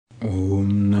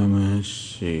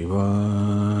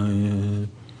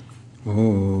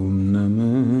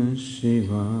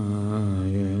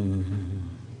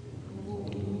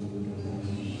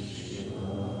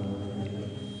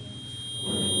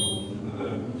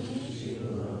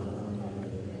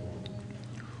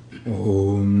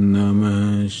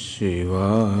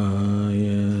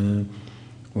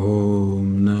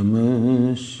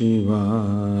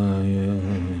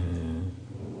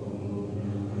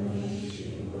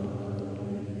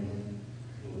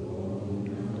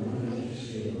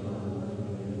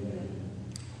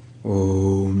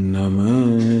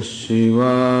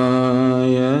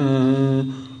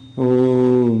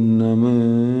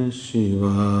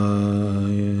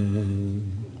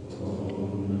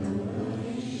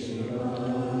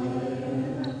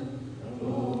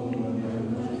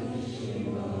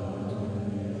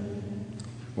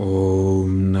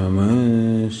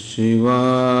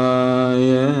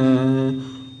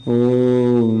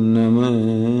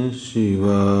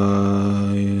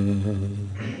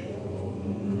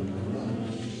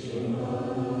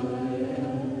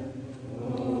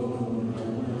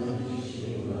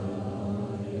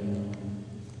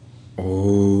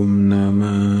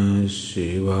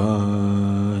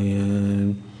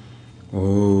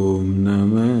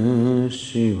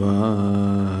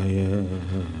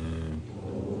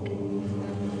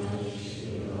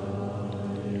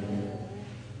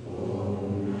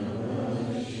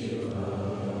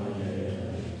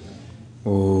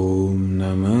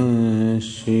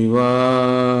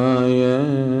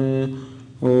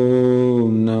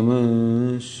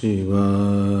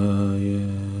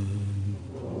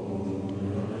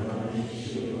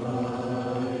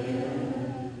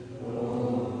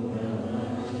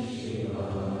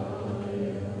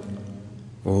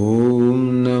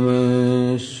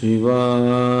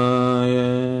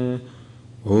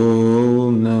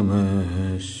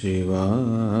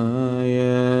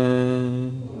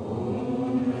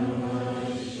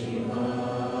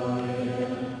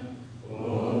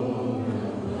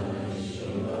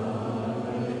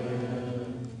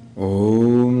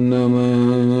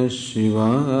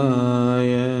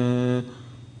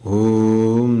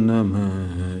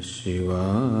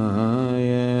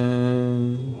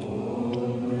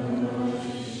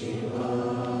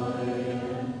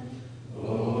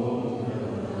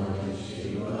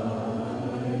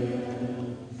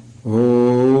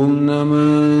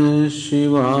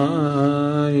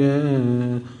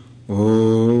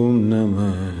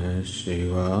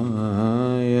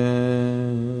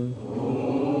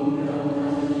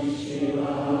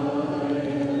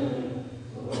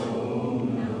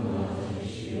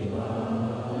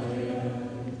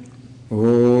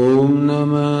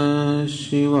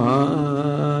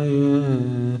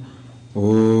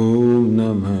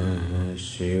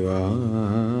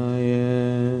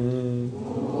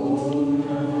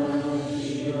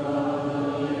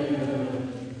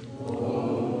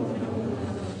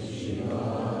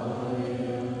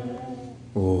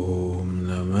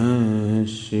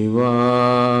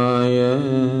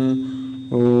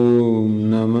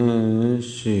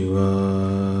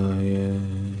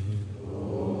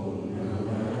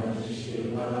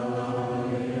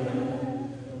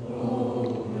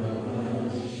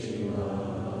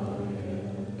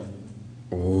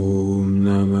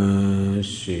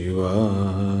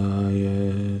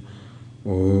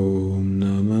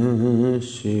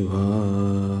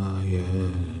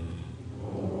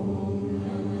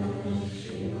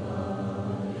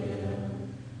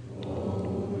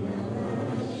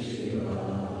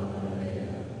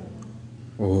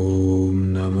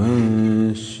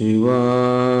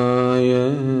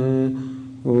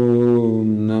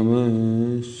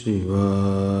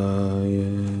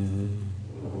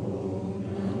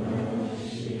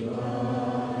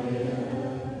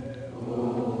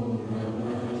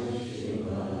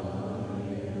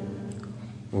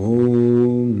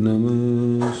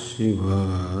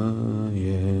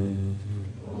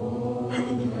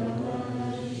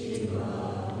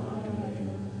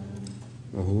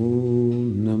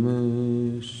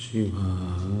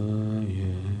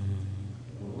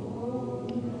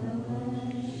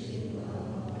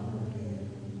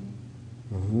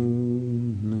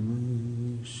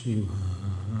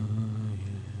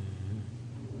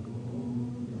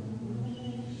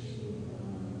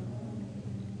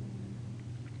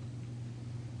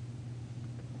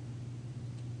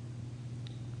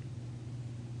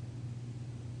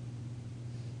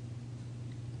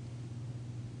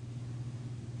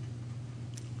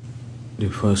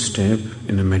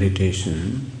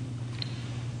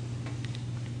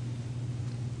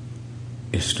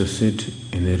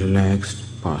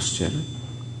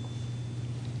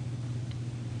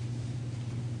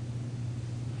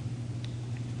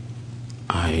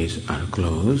eyes are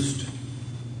closed,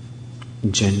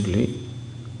 gently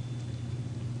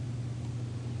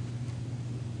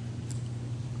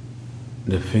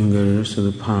the fingers of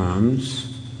the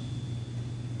palms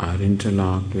are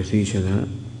interlocked with each other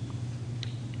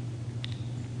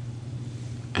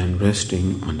and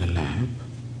resting on the lap.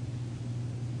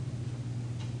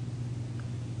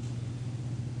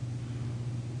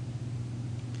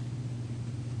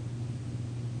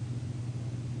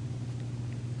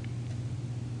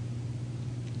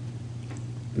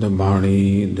 The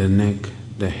body, the neck,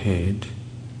 the head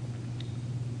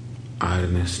are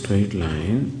in a straight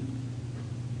line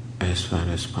as far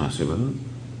as possible,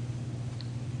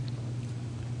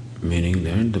 meaning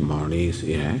that the body is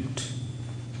erect.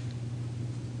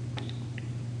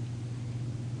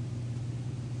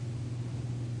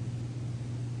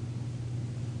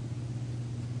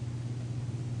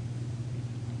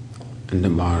 And the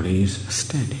body is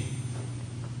steady.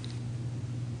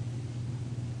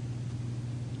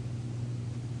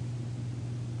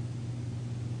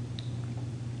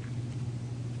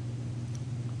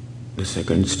 The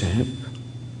second step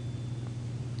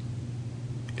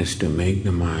is to make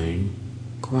the mind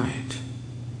quiet.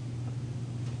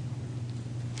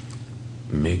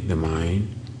 Make the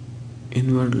mind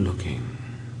inward looking.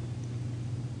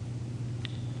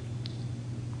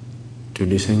 To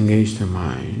disengage the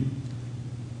mind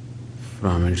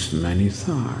from its many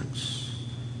thoughts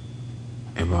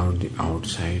about the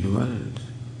outside world.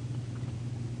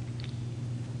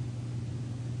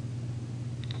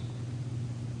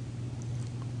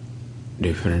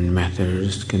 Different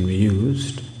methods can be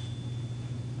used.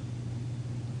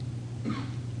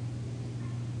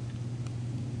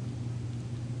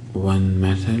 One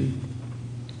method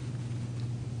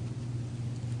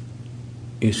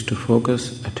is to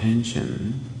focus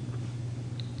attention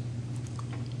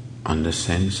on the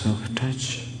sense of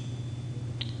touch.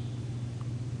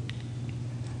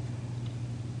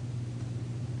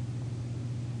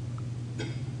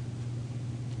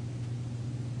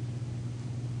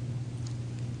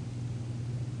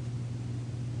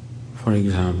 For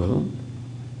example,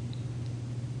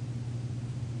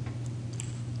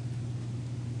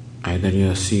 either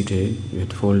you are seated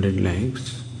with folded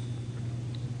legs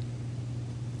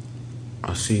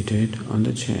or seated on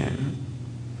the chair.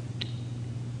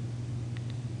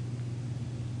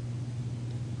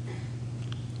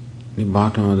 The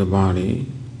bottom of the body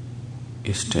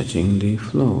is touching the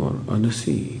floor or the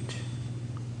seat.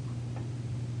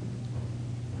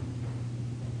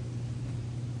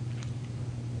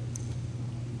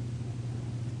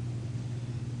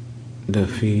 The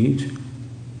feet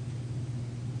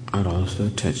are also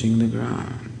touching the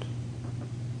ground.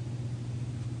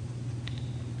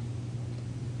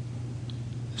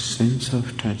 Sense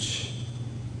of touch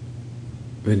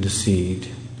with the seat,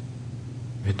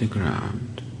 with the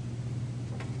ground.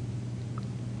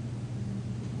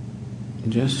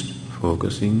 Just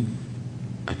focusing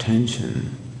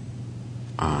attention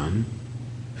on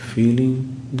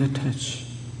feeling the touch.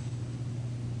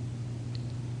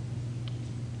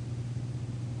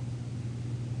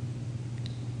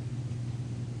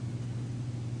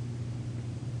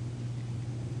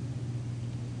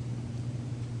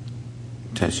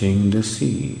 Touching the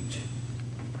seat,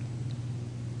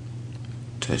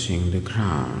 touching the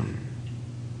ground.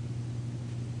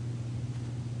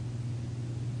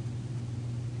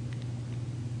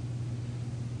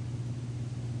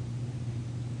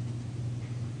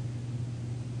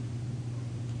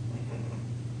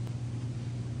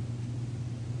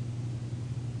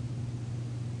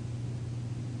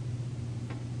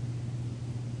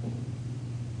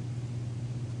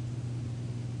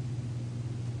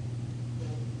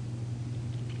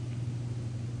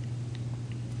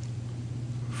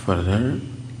 Further,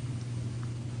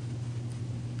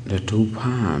 the two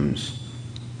palms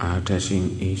are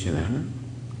touching each other.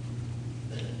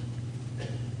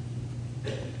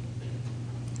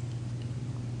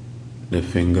 The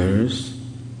fingers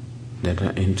that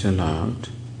are interlocked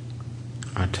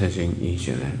are touching each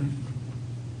other.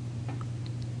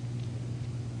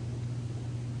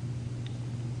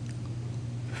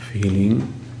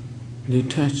 Feeling the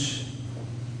touch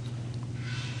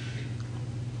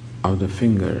of the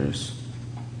fingers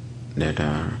that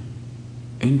are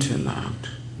interlocked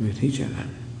with each other.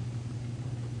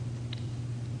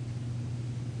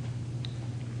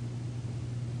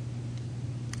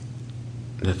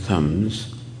 The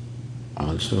thumbs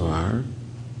also are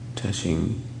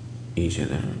touching each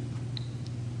other,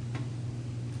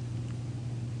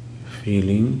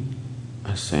 feeling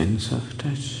a sense of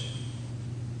touch.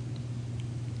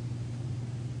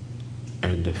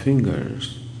 And the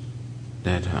fingers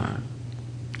that are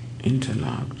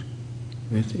interlocked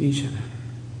with each other.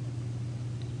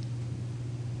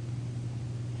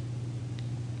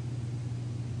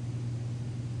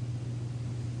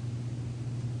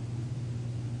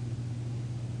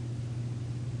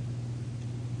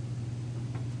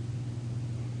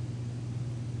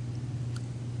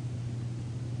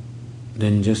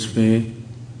 Then just pay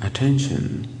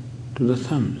attention to the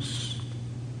thumbs.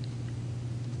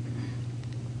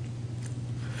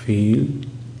 Feel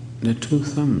the two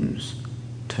thumbs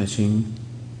touching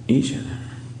each other.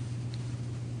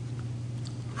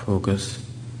 Focus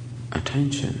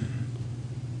attention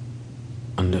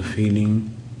on the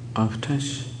feeling of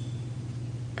touch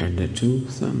at the two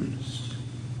thumbs.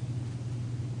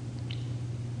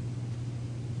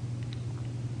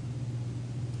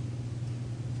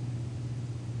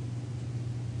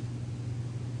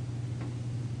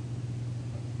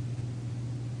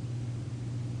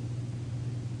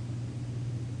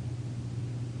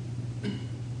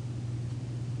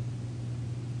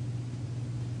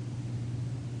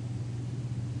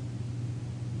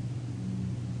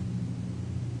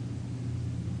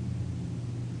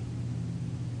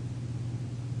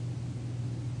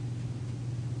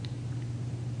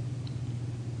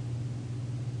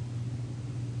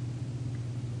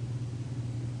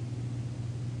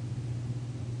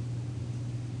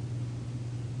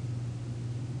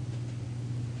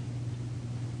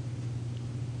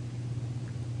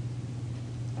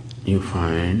 You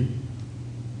find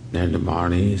that the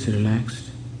body is relaxed,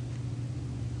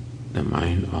 the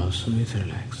mind also is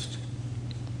relaxed.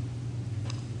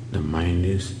 The mind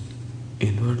is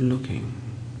inward looking.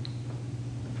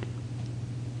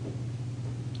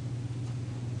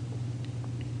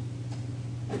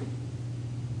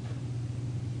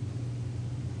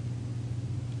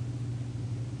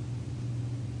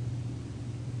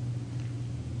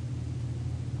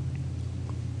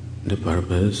 The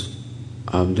purpose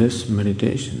of this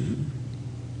meditation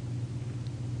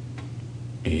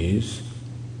is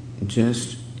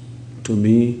just to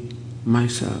be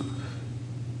myself.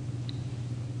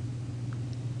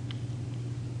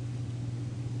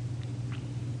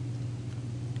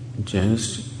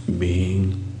 Just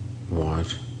being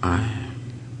what I am.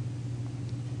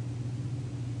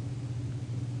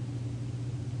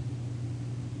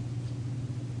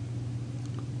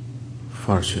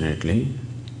 Fortunately,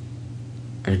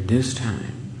 at this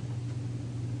time,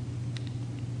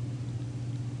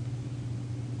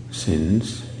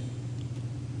 since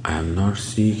I am not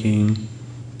seeking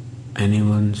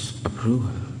anyone's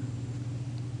approval,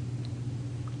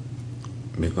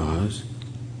 because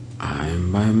I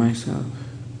am by myself,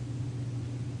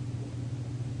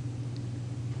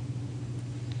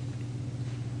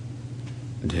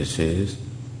 this is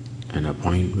an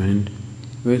appointment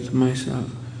with myself.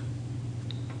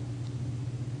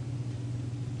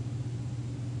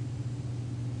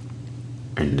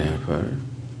 And therefore,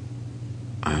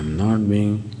 I am not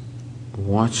being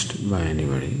watched by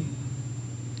anybody.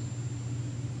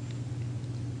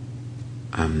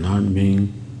 I am not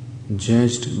being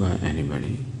judged by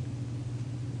anybody.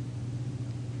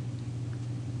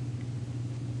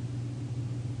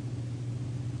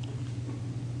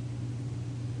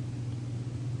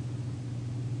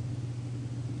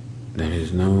 There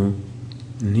is no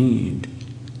need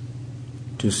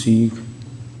to seek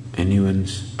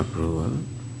anyone's approval.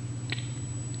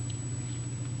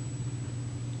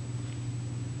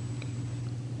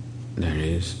 There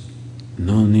is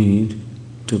no need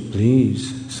to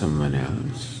please someone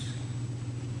else.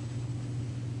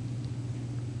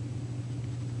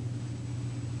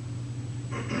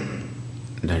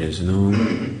 There is no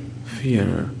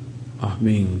fear of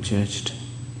being judged.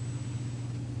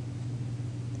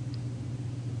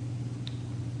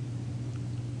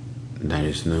 There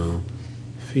is no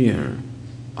fear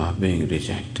of being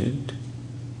rejected.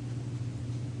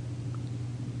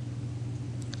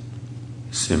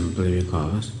 Simply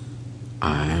because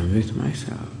I am with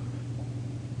myself.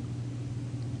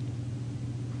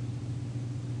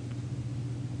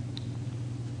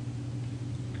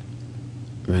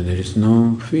 When there is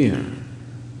no fear,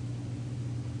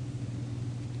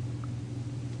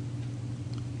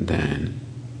 then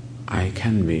I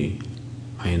can be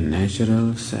my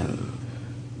natural self.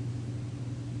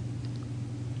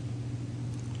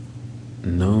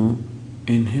 No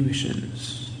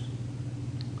inhibitions.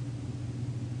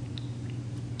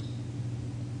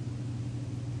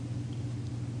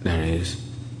 There is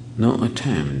no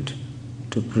attempt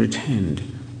to pretend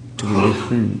to be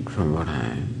different from what I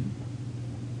am.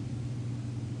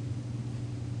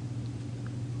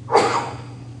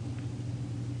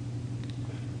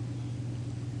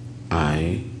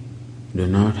 I do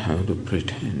not have to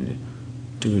pretend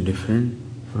to be different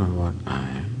from what I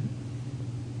am.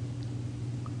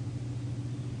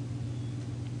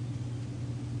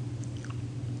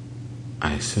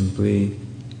 I simply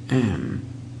am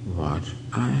what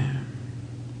I am.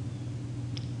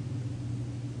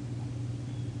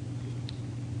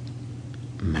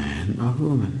 Man or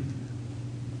woman,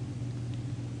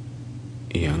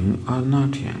 young or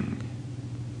not young,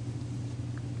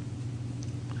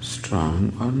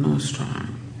 strong or not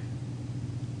strong,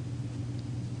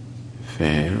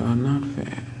 fair or not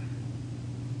fair.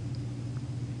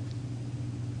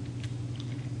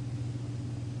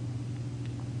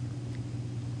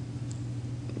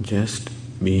 Just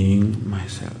being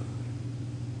myself.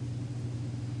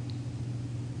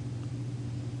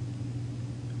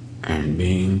 And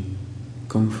being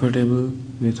comfortable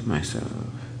with myself.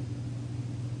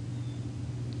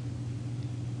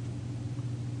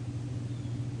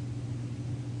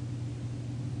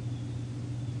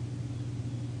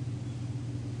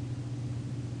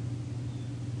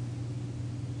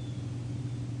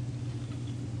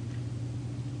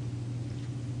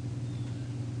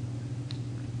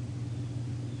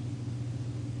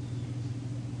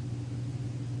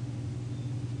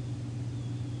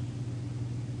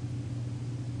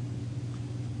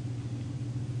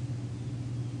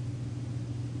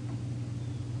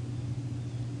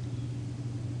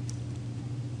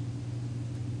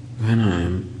 When I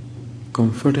am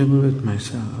comfortable with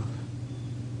myself,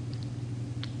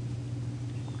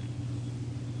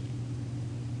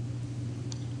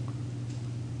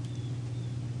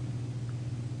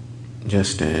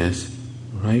 just as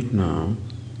right now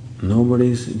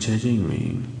nobody is judging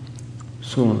me,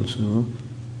 so also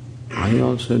I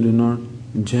also do not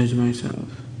judge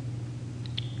myself.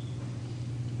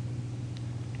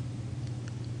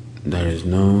 There is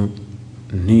no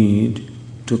need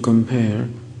to compare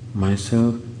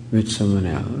myself with someone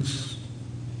else.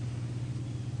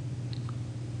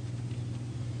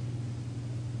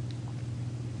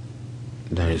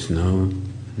 There is no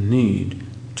need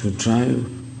to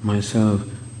drive myself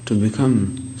to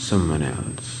become someone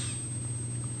else.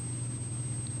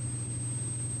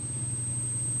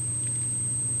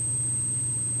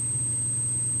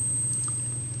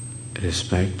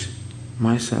 Respect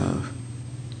myself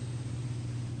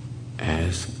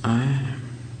as I am,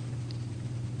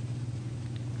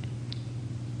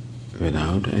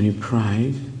 without any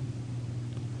pride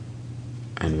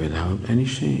and without any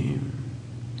shame,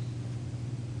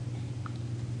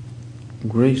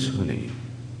 gracefully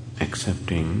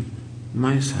accepting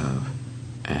myself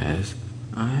as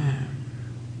I am.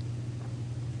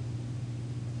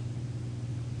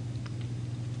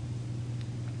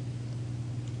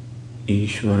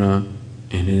 Ishvara,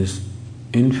 in His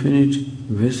infinite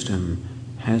wisdom,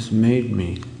 has made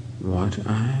me what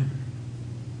I am.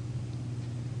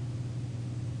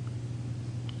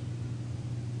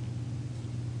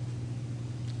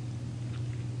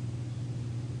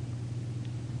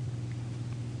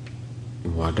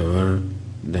 Whatever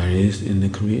there is in the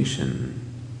creation,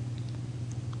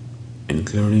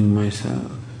 including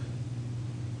myself,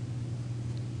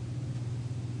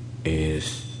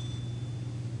 is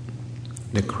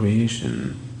the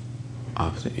creation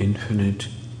of the infinite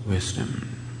wisdom.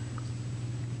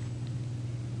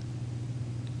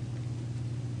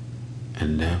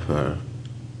 And therefore,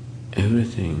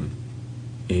 everything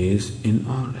is in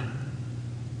order.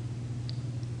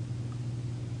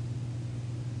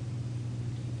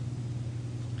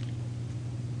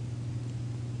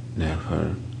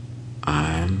 Therefore,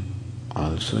 I am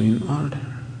also in order.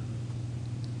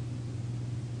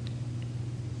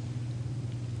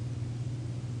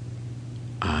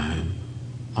 I am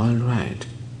all right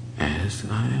as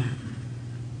I am.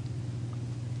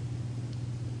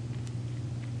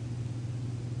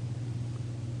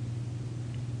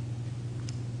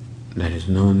 There is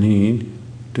no need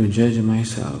to judge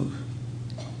myself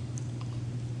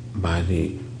by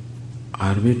the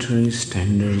arbitrary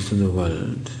standards of the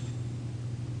world.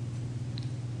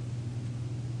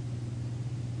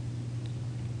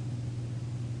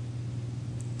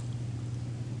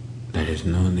 There is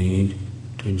no need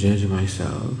to judge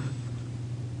myself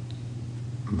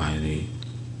by the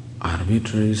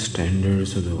arbitrary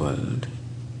standards of the world.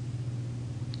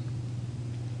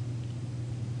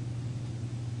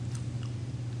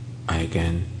 I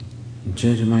can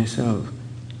judge myself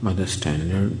by the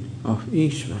standard of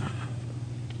Ishvara.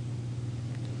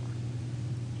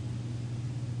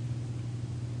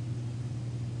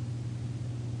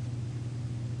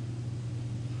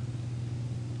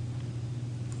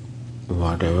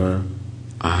 Whatever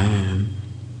I am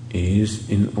is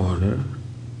in order,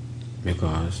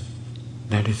 because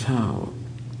that is how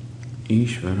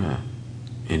Ishvara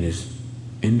in His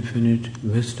infinite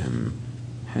wisdom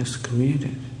has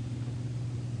created.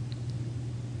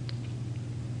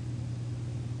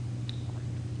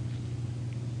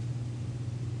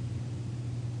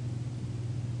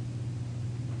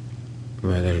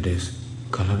 Whether it is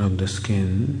color of the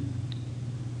skin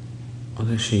or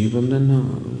the shape of the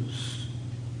nose,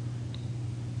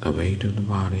 the weight of the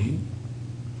body,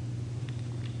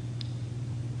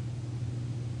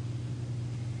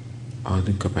 or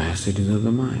the capacities of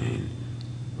the mind,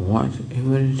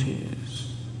 whatever it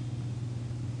is,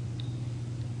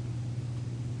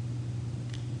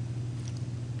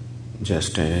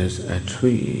 just as a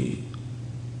tree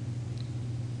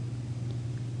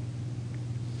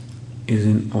is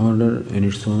in order in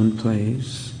its own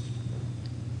place,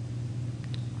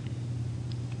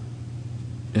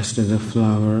 just as a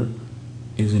flower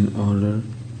is in order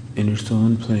in its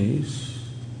own place,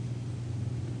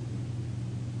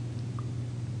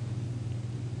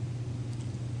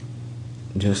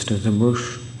 just as a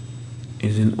bush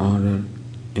is in order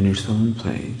in its own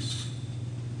place,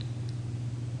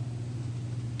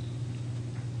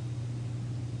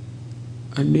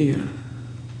 a deer,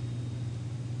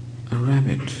 a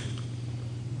rabbit,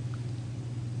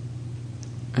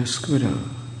 a squirrel,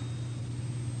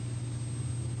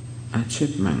 a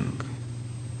chipmunk,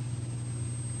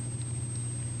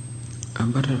 a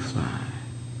butterfly,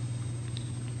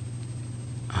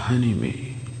 a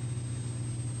honeybee,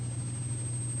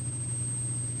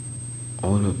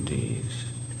 all of these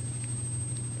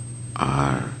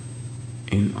are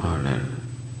in order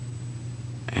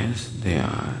as they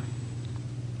are,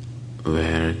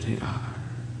 where they are.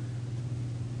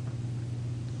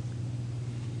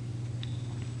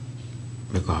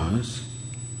 Because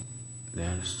they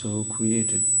are so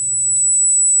created.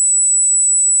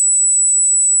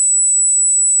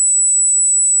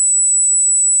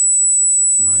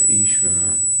 By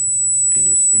Ishvara in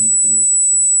His infinite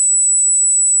wisdom.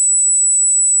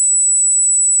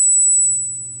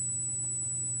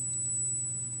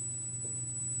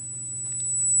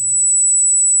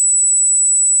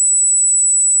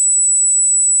 And so also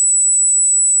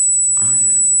I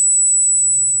am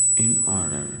in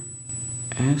order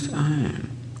as I am,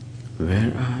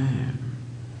 where I am.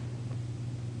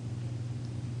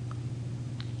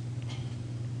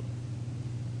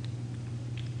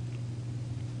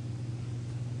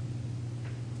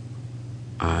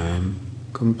 I am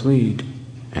complete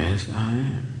as I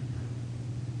am.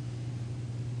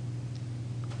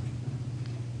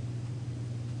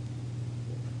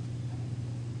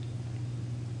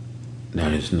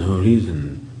 There is no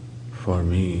reason for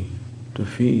me to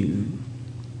feel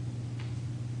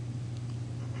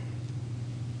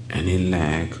any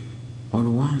lack or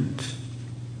want.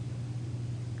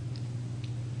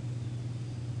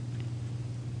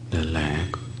 The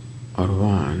lack or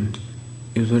want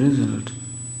is the result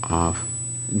of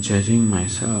judging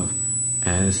myself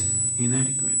as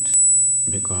inadequate,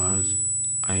 because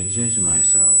I judge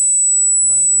myself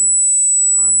by the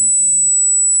arbitrary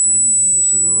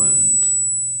standards of the world.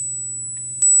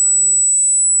 I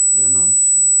do not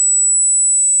have to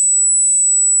gracefully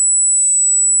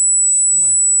accepting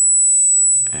myself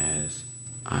as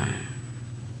I am.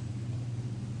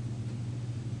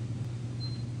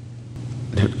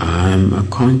 That I am a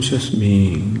conscious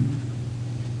being,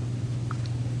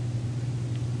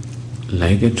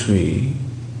 like a tree,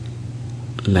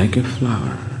 like a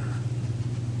flower,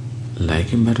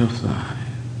 like a butterfly,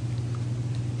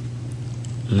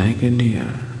 like a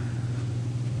deer,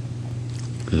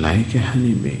 like a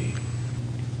honeybee,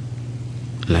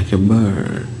 like a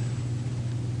bird.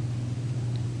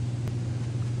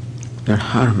 That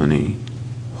harmony,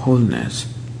 wholeness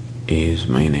is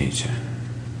my nature.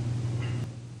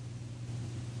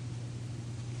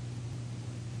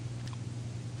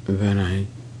 When I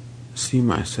see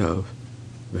myself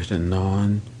with a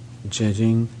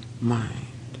non-judging mind,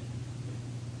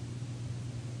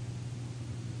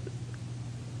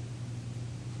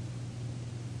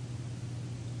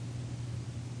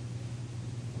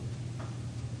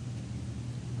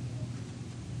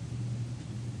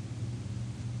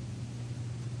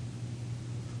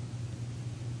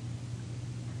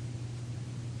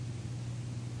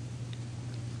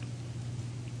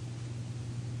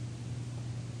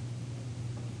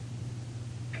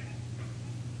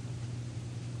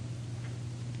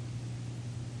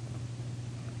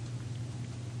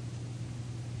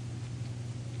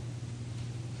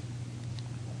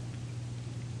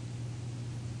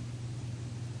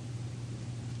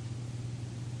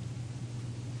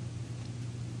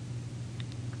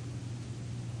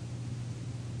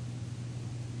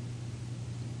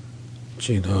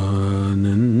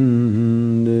 Chidananda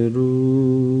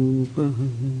Rupa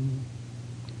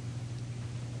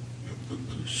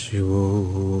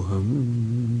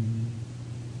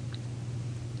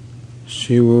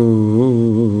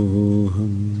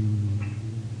Shivoham,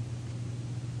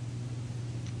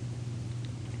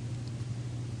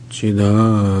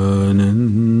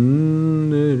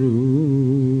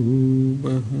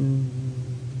 Chidanandarupaha,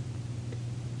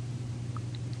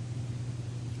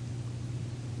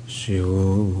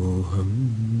 Shivoham,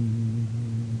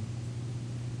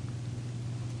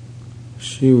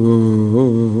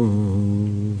 Shivoham,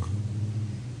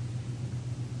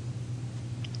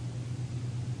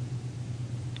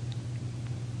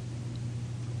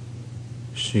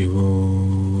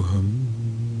 Shivoham,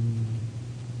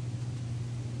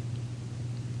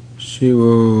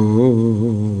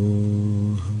 Shivoham,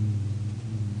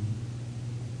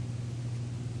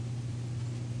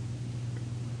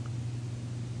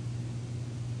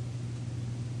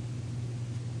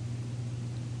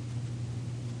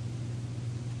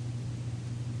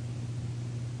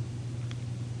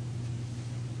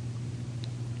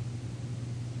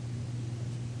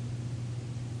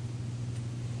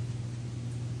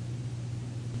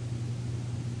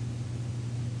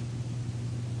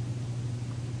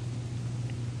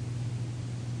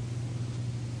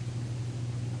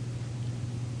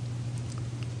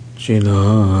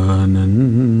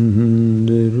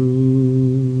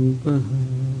 Chidanandarupaha,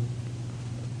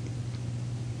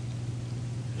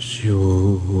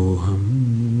 Shivoham,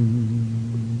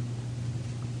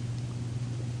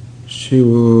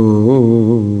 Shivoham,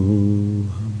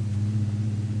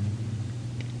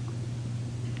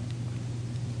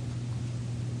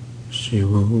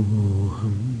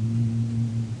 Shivoham,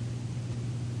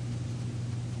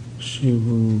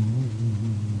 Shivoham.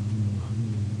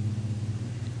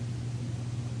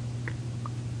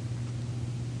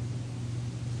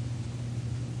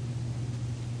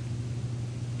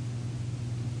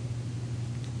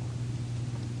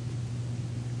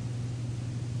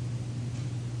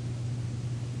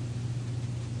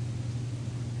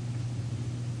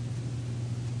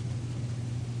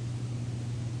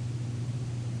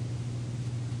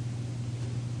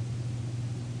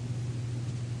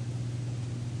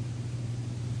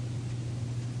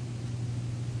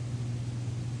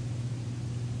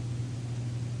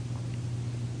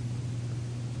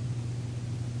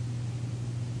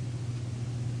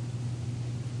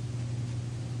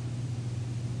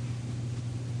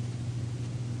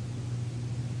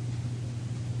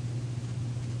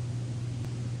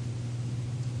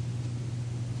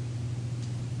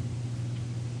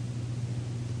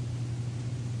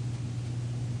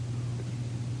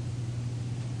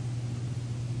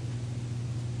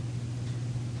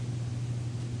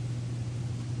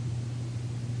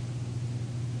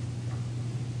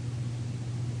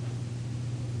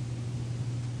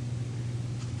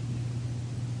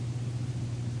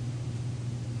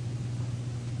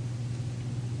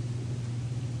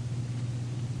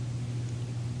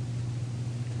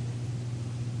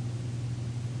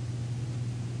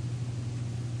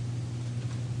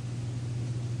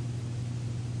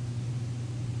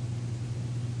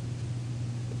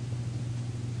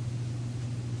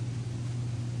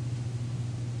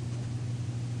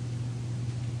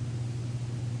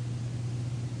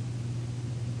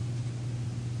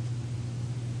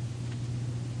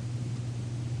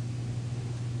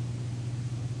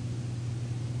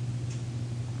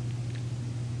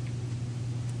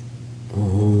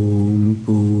 Om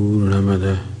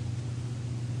Purnamada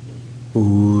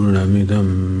Purnamidam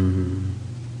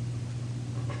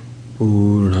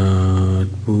Purnat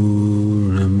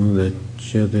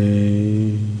Purnamudachyate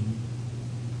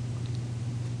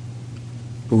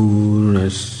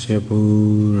Purnasya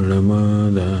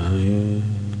Purnamadaya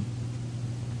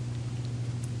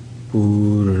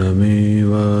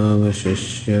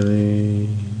Purnamevavashishyate.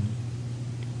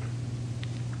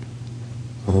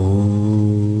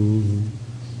 Om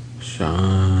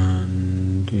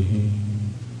Shanti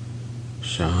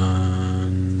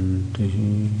Shanti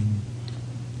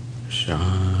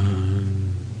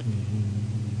Shanti.